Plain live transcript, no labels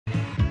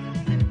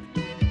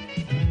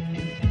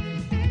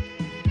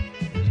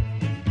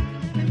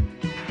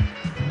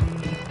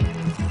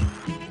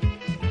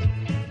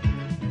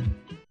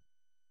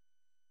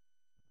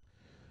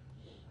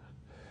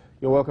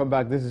You're welcome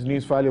back. This is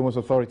Newsfile, your most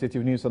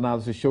authoritative news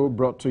analysis show,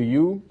 brought to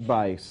you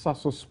by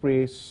Sasso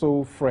Spray,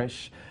 so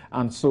fresh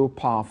and so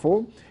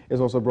powerful.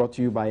 It's also brought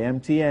to you by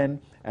MTN.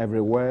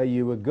 Everywhere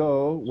you will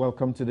go,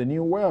 welcome to the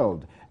new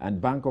world. And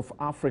Bank of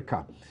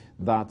Africa,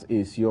 that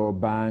is your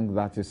bank,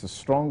 that is as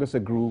strong as a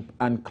group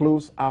and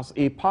close as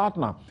a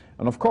partner.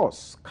 And of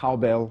course,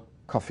 Cowbell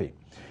Coffee.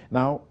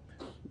 Now,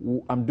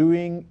 I'm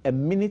doing a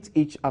minute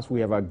each, as we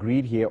have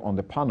agreed here on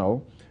the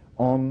panel,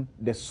 on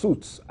the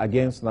suits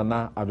against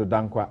Nana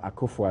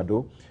Akuffo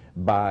Addo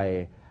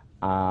by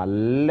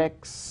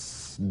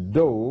Lex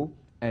Doe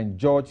and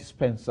George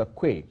Spencer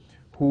Quay,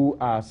 who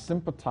are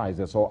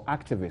sympathizers or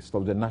activists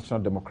of the National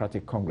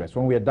Democratic Congress.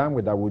 When we are done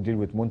with that, we'll deal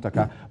with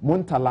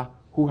Muntala,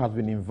 who has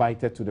been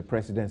invited to the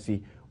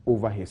presidency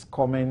over his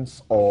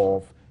comments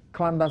of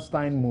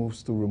clandestine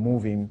moves to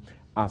remove him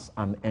as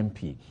an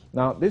MP.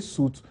 Now, this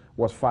suit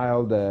was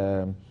filed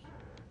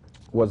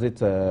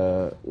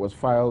was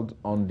filed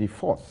on the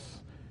 4th,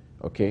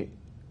 okay?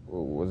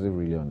 Was it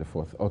really on the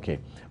 4th? Okay.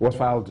 Was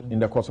filed in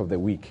the course of the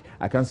week.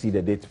 I can't see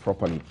the date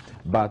properly.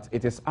 But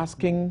it is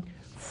asking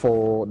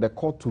for the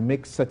court to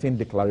make certain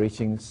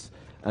declarations,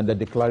 and the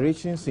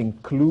declarations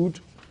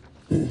include,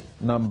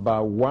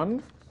 number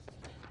one,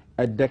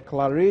 a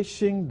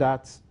declaration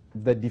that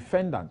the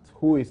defendant,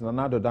 who is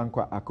Nana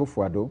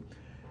Akuffo Addo,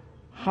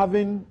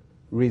 having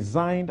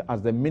resigned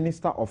as the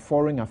Minister of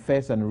Foreign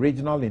Affairs and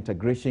Regional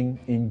Integration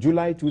in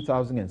July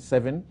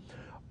 2007,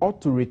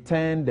 ought to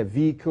return the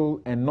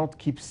vehicle and not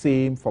keep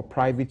same for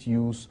private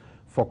use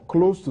for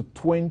close to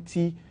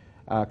 20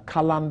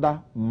 calendar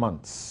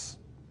months.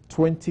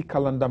 20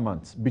 calendar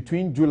months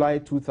between July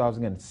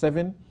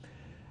 2007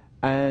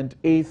 and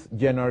 8th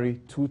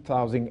January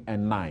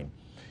 2009.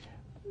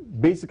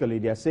 Basically,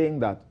 they are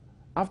saying that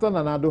after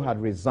Nana Addo had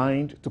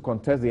resigned to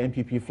contest the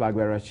NPP flag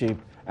bearership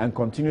and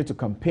continue to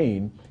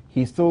campaign,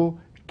 he still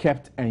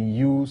kept and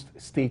used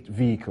state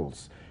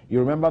vehicles. You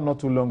remember not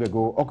too long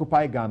ago,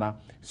 Occupy Ghana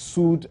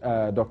sued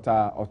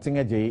Dr.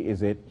 Otingeje,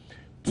 is it,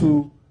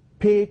 to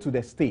pay to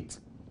the state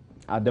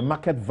at the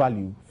market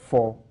value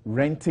for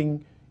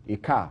renting a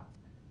car,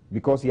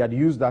 because he had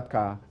used that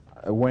car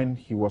when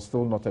he was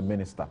still not a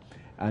minister.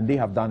 And they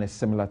have done a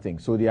similar thing.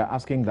 So they are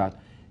asking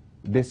that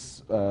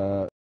this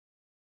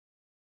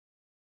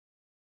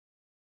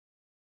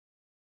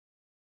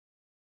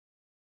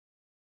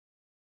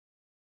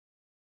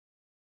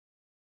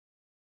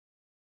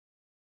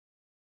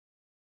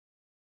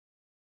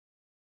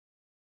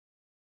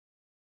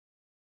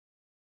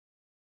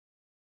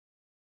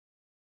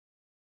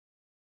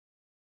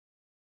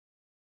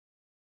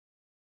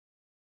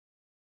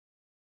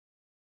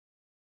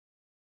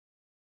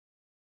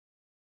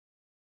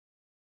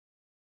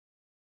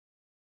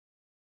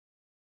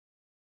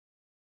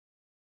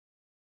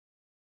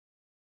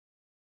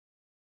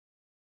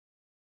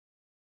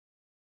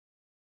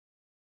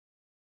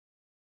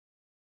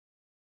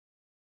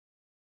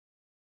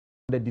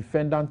the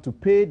defendant to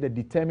pay the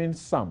determined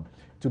sum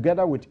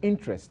together with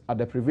interest at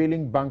the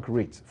prevailing bank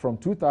rate from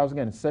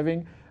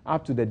 2007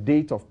 up to the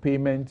date of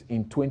payment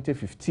in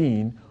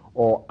 2015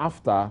 or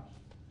after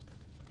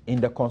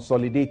in the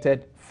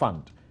consolidated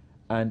fund,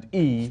 and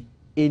E,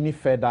 any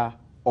further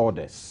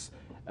orders.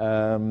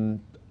 I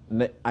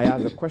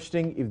ask the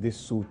question if this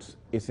suit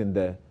is in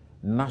the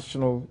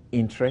national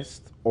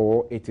interest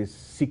or it is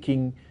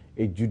seeking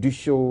a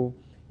judicial,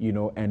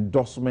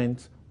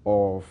 endorsement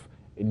of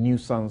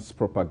nuisance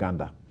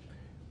propaganda.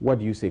 What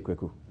do you say,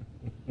 Kweku?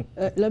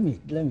 Let me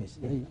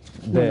say.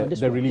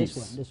 The release.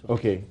 This one.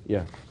 Okay,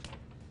 yeah.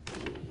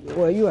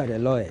 Well, you are the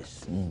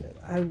lawyers.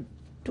 I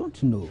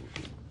don't know.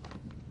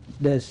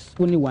 There's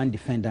only one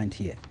defendant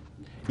here.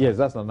 Yes,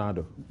 that's Nana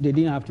Addo. They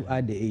didn't have to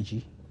add the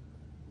AG.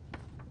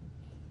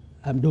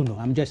 I don't know.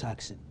 I'm just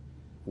asking.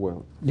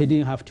 Well, they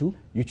didn't have to.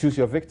 You choose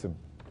your victim.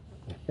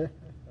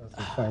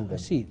 I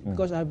see,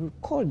 because I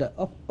recall the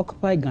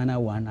Occupy Ghana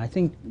one. I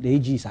think the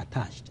AG is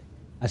attached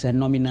as a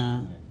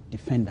nominal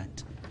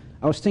defendant.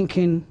 I was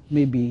thinking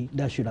maybe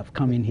that should have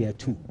come in here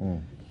too.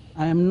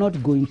 I am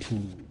not going to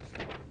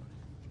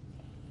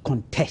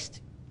contest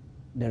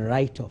the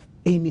right of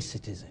any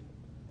citizen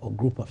or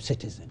group of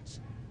citizens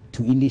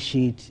to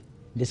initiate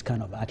this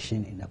kind of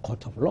action in a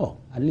court of law.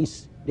 At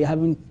least they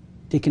haven't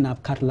taken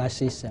up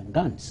cutlasses and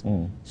guns.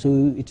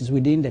 So it is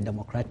within the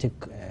democratic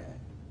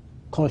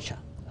culture.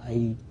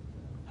 I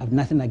have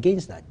nothing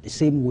against that. The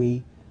same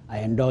way I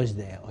endorse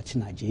the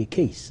Otingeje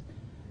case.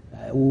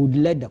 We would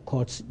let the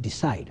courts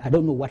decide. I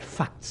don't know what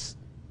facts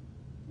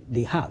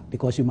they have,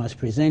 because you must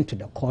present to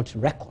the court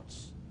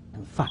records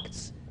and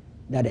facts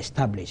that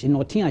establish. In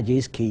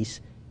Otingeje's case,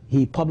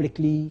 he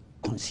publicly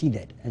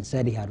conceded and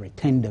said he had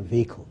returned the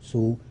vehicle,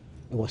 so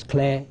it was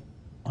clear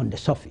on the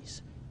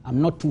surface.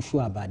 I'm not too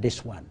sure about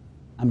this one.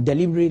 I'm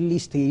deliberately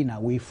staying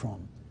away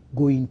from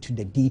going to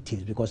the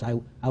details, because I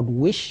would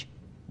wish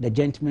the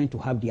gentlemen to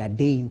have their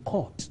day in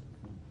court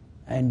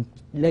and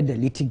let the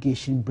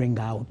litigation bring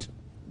out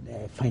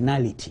the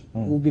finality.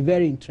 It will be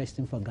very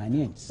interesting for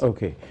Ghanaians.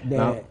 Okay.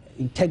 The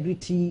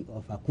integrity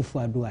of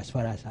Akufo-Addo, as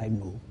far as I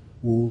know,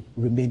 will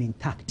remain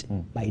intact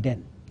by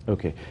then.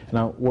 Okay.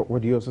 Now,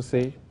 what do you also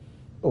say?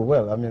 Oh,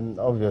 well, I mean,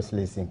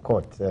 obviously it's in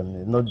court,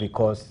 not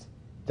because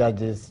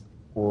judges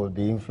will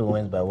be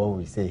influenced by what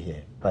we say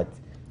here, but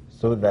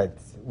so that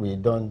we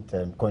don't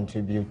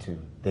contribute to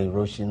the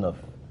erosion of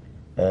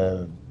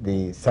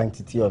the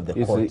sanctity of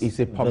the court. It's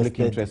a public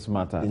interest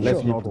matter.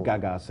 Let's not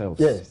gag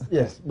ourselves. Yes,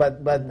 yes,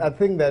 but I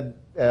think that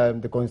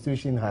the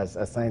Constitution has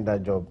assigned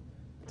that job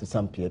to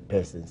some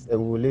persons,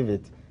 and we'll leave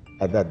it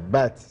at that.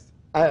 But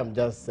I am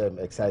just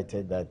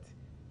excited that,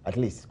 at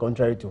least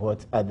contrary to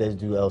what others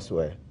do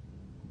elsewhere,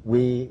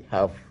 we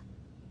have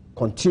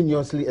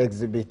continuously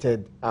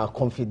exhibited our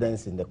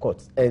confidence in the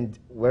courts. And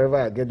wherever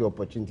I get the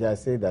opportunity, I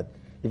say that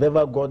if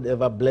ever God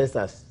ever bless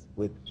us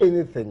with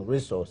anything,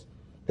 resource,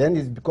 then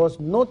it's because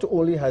not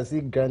only has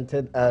he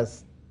granted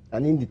us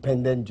an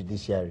independent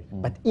judiciary,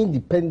 but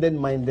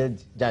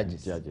independent-minded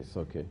judges.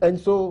 Okay. And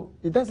so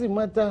it doesn't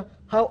matter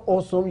how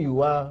awesome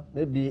you are,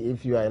 maybe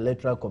if you are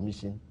electoral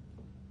commission,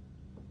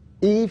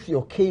 if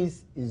your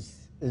case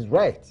is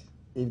right,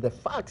 if the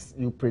facts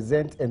you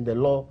present and the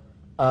law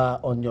are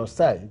on your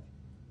side,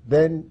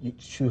 then you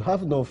should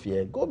have no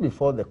fear. Go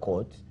before the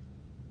court.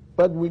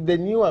 But with the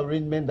new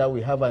arrangement that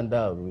we have under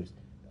our rules,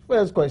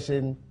 first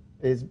question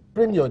is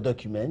bring your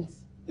documents.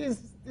 This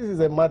is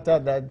a matter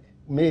that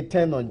may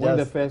turn on Will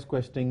the first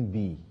question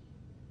be?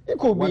 It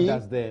could what be.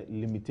 Does the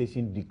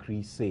limitation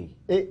decree say?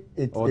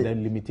 Or the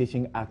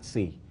limitation act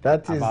say?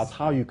 That is about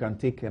how you can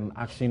take an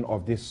action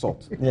of this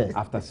sort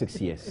after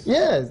 6 years.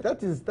 Yes,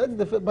 that's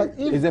the first. But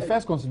it's the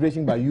first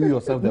consideration by you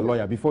yourself, the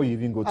lawyer, before you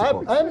even go to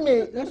court. I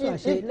may,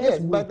 yes,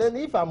 but then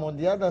if I'm on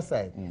the other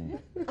side,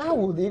 I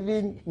would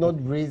even not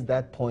raise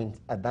that point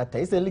at that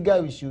time. It's a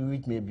legal issue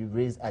which may be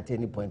raised at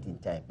any point in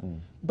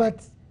time.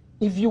 But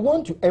if you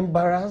want to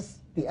embarrass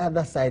the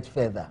other side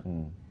further,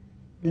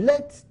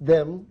 let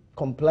them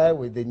comply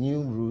with the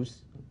new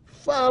rules,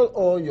 file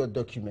all your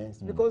documents,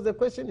 because the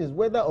question is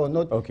whether or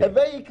not a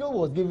vehicle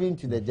was given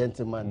to the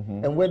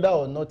gentleman and whether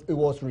or not it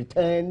was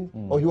returned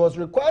or he was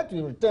required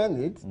to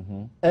return it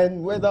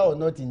and whether or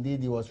not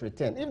indeed it was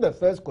returned. If the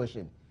first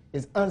question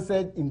is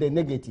answered in the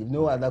negative,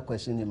 no other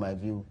question in my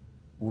view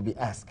will be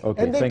asked.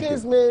 And the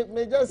case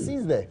may just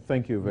cease there.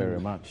 Thank you very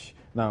much.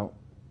 Now,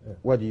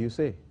 what do you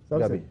say,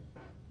 Gabi?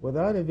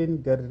 Without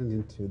even getting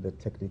into the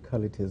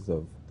technicalities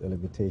of the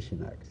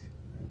Limitation Act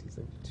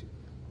 1972,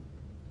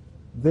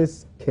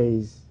 this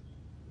case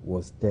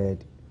was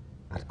dead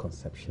at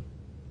conception.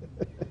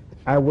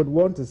 I would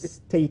want to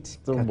state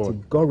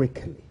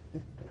categorically,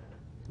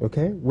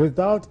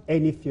 without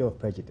any fear of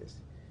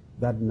prejudice,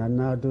 that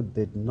Nana Addo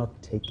did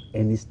not take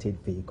any state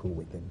vehicle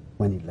with him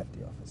when he left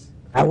the office.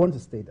 I want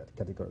to state that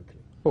categorically.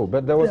 Oh,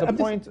 but there was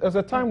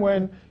a time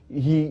when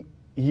he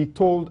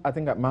told, I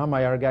think, Mahama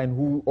Yaragain,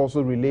 who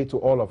also relayed to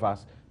all of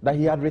us, that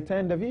he had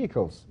returned the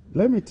vehicles.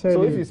 Let me tell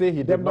you, if you say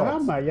he did not,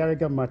 the Mahama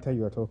Yaragain matter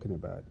you are talking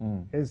about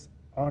is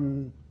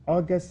on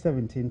August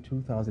 17,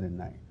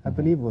 2009. I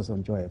believe it was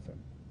on Joy FM.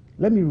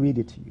 Let me read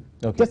it to you.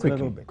 Just a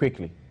little bit.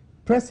 Quickly.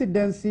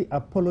 Presidency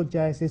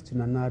apologizes to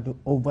Nana Addo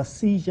over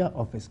seizure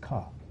of his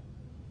car.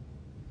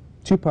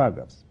 2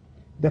 paragraphs.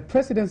 The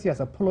presidency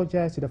has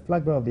apologized to the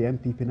flag bearer of the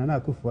MPP,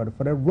 Nana Akuffo Addo,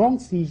 for the wrong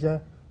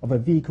seizure of a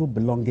vehicle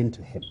belonging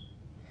to him.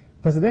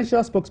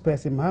 Presidential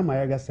spokesperson Mahama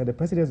Yaragain said the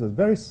president was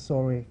very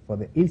sorry for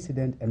the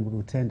incident and would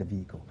return the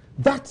vehicle.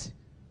 That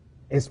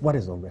is what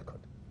is on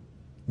record.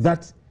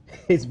 That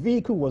his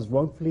vehicle was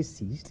wrongfully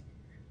seized,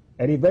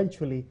 and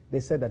eventually they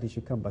said that he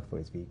should come back for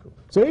his vehicle.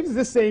 So if it's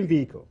the same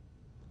vehicle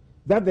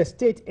that the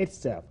state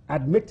itself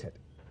admitted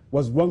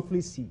was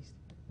wrongfully seized,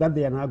 that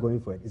they are now going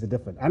for it is a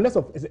different. Unless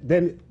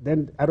then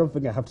I don't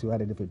think I have to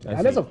add anything to it.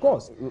 Unless, of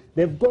course,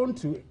 they've gone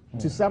to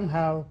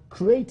somehow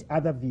create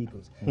other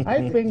vehicles.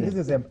 I think this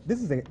is a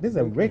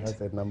writ.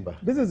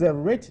 This is a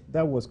writ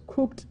that was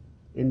cooked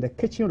in the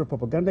kitchen of the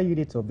propaganda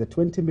unit of the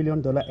 $20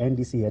 million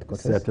NDC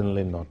headquarters.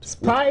 Certainly not.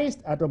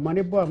 Spiced at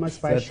Omanibo Ama's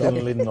spy shop.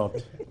 Certainly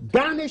not.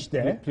 Garnished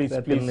there. Please,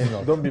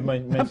 don't be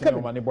mentioning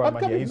Omanibo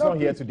Ama here. He's not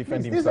here to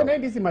defend himself.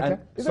 This is an NDC matter.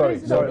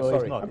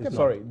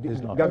 Sorry.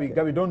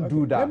 Gabi, don't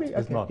do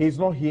that. He's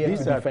not here to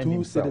defend himself. These are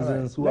 2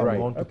 citizens who have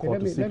gone to court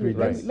to seek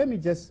redress. Let me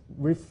just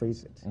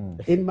rephrase it.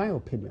 In my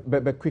opinion.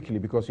 But quickly,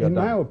 because you're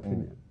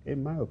done.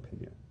 In my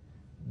opinion,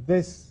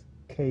 this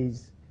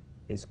case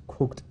is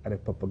cooked at a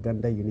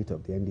propaganda unit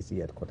of the NDC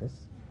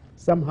headquarters,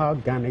 somehow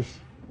garnished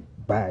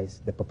by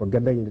the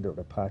propaganda unit of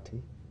the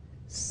party,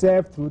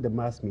 served through the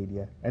mass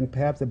media, and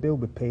perhaps the bill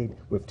will be paid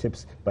with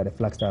tips by the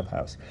Flagstaff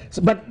House.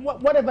 So, but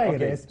whatever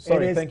it is,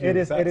 it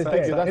is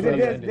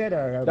dead.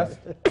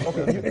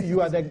 Okay,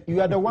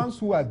 you are the ones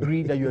who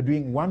agree that you are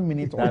doing 1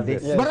 minute on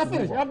this. But I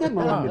finished. I've done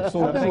my 1 minute.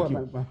 So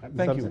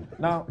thank you.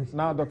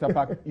 Now, Dr.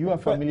 Park, you are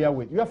familiar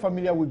with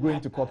going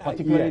to court,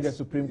 particularly the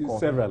Supreme Court,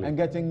 severally, and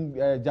getting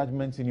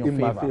judgments in your favor.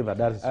 In my favor,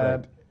 that is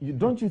right.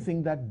 Don't you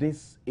think that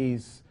this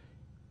is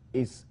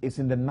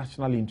in the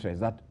national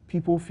interest, that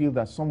people feel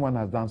that someone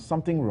has done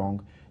something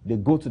wrong, they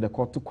go to the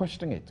court to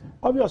question it?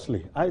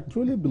 Obviously, I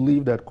truly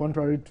believe that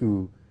contrary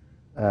to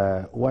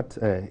what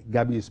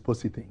Gabi is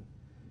positing,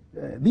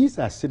 these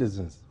are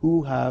citizens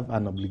who have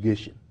an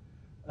obligation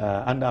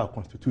under our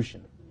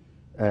Constitution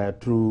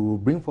to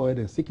bring forward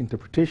and seek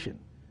interpretation,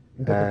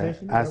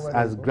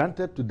 as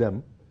granted to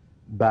them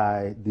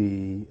by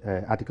the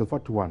Article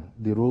 41,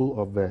 the role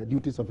of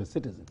duties of a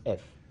citizen. F.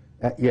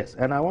 Yes,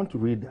 and I want to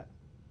read that.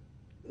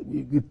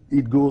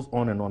 It goes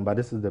on and on, but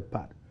this is the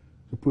part.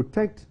 To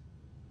protect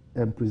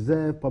and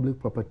preserve public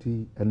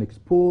property and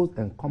expose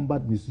and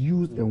combat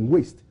misuse and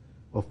waste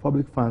of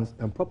public funds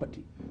and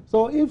property.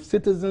 So if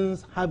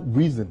citizens have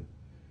reason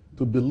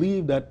to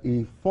believe that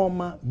a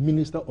former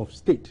minister of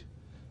state,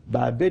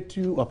 by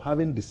virtue of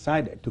having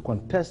decided to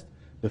contest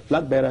the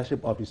flag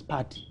bearership of his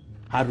party,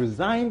 had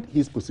resigned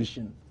his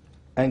position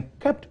and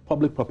kept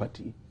public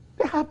property,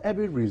 they have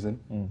every reason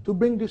to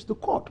bring this to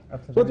court.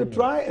 So to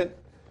try and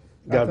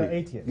After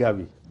 8 years.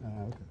 Gavi,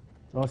 Okay.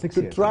 Well, 6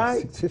 to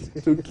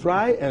years.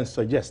 try and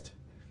suggest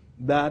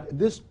that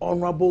this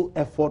honorable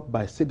effort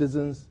by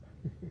citizens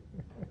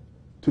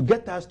to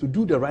get us to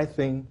do the right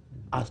thing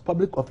as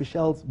public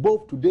officials,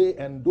 both today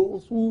and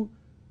those who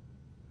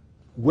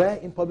were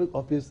in public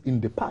office in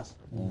the past,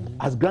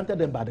 as granted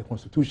them by the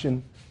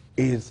Constitution,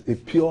 is a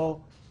pure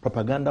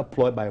propaganda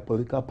ploy by a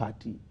political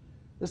party.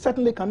 It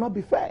certainly cannot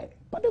be fair,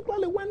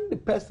 particularly when the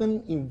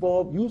person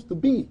involved used to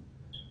be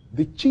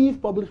the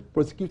chief public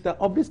prosecutor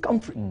of this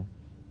country.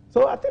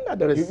 So I think that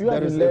there is, you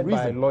have been a led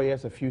reason. by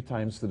lawyers a few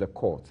times to the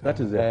court. That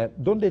is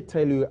it. Don't they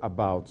tell you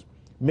about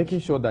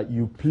making sure that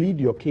you plead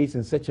your case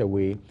in such a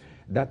way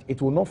that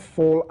it will not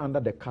fall under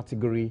the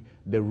category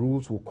the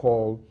rules will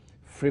call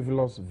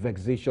frivolous,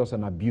 vexatious,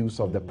 and abuse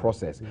of the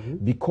process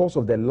because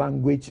of the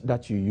language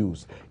that you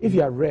use? If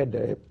you have read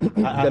the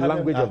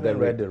language of the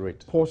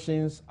writ,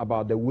 portions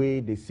about the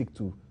way they seek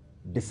to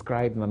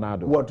describe Nana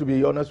Addo. Well, to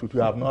be honest with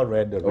you, I have not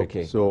read the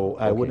writ, so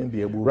I wouldn't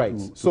be able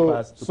to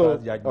pass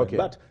judgment. Okay.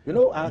 But, you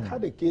know, I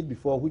had a case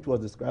before which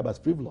was described as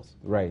frivolous.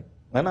 Right.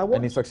 And I won.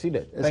 And he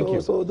succeeded. Thank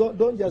you. So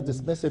don't just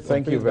dismiss it.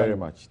 Thank you very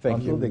much.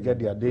 Thank you. Until they get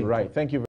their day. Right. Thank you.